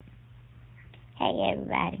Hey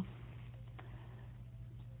everybody.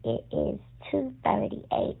 It is 2:30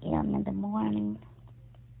 a.m. in the morning,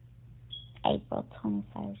 April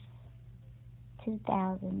 21st,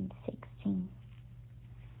 2016.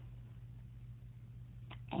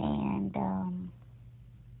 And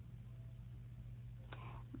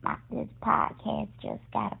this podcast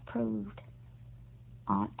just got approved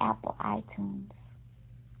on Apple iTunes.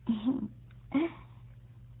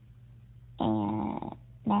 And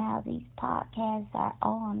now these podcasts are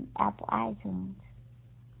on Apple iTunes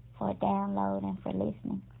for download and for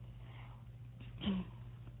listening.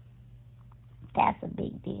 That's a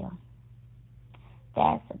big deal.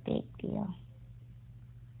 That's a big deal.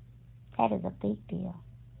 That is a big deal.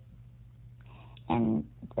 And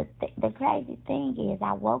the crazy thing is,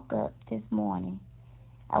 I woke up this morning.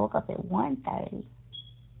 I woke up at 1:30,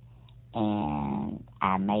 and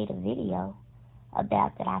I made a video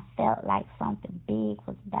about that. I felt like something big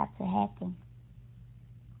was about to happen,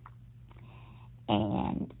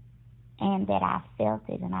 and that I felt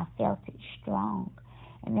it, and I felt it strong.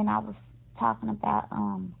 And then I was talking about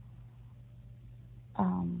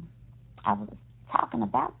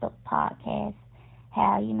the podcast,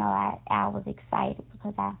 how I was excited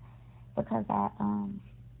because I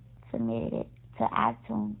submitted it to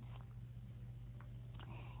iTunes,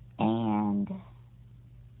 and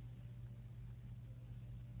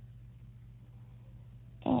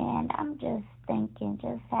I'm just thinking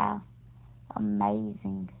just how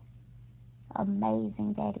amazing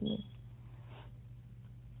that is.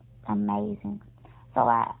 Amazing. So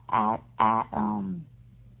I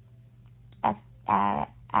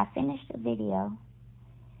finished the video,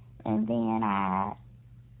 and then I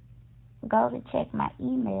go to check my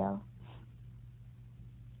email,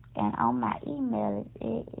 and on my email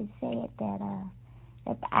it said that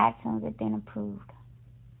the iTunes had been approved.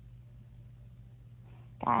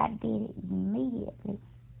 God did it immediately.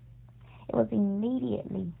 It was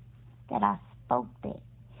immediately that I spoke that,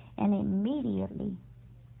 and immediately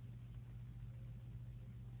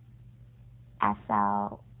I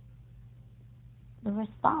saw the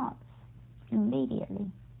response.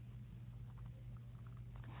 Immediately.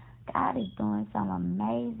 God is doing some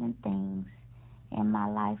amazing things in my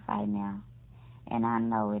life right now, and I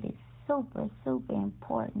know it is super, super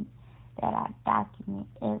important that I document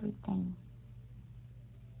everything,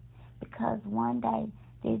 because one day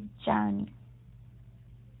this journey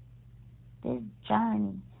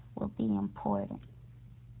will be important.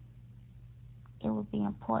 It will be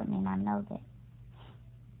important, and I know that.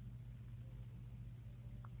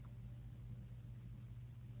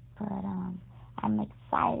 But I'm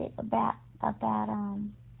excited about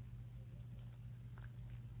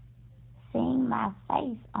seeing my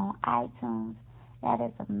face on iTunes. That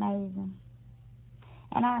is amazing.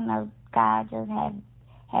 And I know God just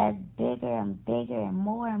has bigger and bigger and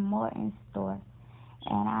more in store.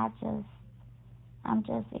 And I'm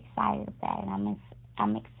just excited about it.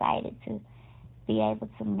 I'm excited to be able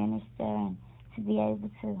to minister and to be able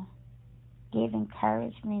to give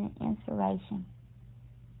encouragement and inspiration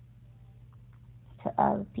to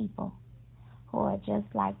other people who are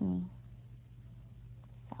just like me.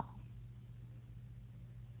 So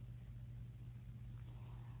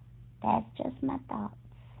that's just my thoughts.